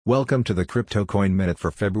Welcome to the Crypto Coin Minute for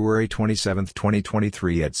February 27,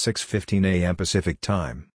 2023 at 6:15 a.m. Pacific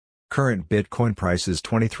Time. Current Bitcoin price is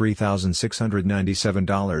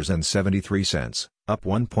 $23,697.73, up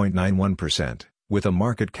 1.91%, with a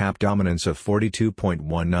market cap dominance of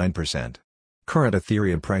 42.19%. Current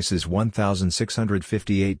Ethereum price is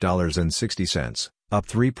 $1,658.60, up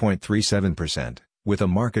 3.37%, with a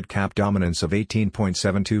market cap dominance of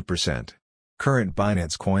 18.72%. Current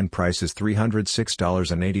Binance Coin price is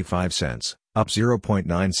 $306.85, up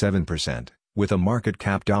 0.97%, with a market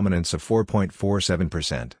cap dominance of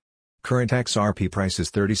 4.47%. Current XRP price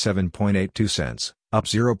is 37.82 cents, up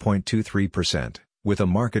 0.23%, with a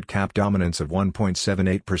market cap dominance of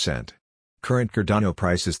 1.78%. Current Cardano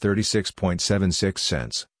price is 36.76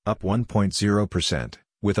 cents, up 1.0%,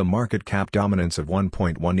 with a market cap dominance of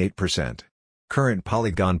 1.18%. Current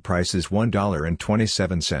Polygon price is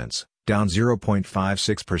 $1.27, down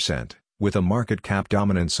 0.56%, with a market cap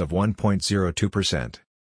dominance of 1.02%.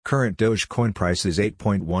 Current Dogecoin price is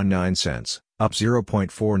 8.19 cents, up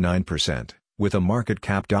 0.49%, with a market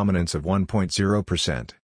cap dominance of 1.0%.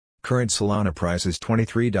 Current Solana price is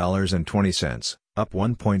 $23.20, up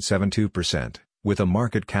 1.72%, with a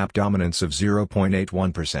market cap dominance of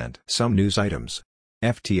 0.81%. Some news items.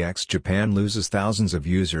 FTX Japan loses thousands of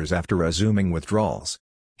users after resuming withdrawals.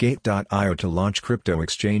 Gate.io to launch crypto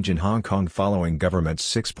exchange in Hong Kong following government's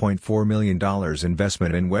 $6.4 million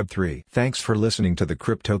investment in Web3. Thanks for listening to the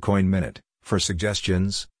Crypto Coin Minute. For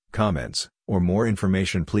suggestions, comments, or more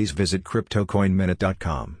information, please visit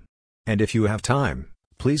CryptoCoinMinute.com. And if you have time,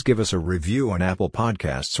 please give us a review on Apple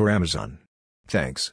Podcasts or Amazon. Thanks.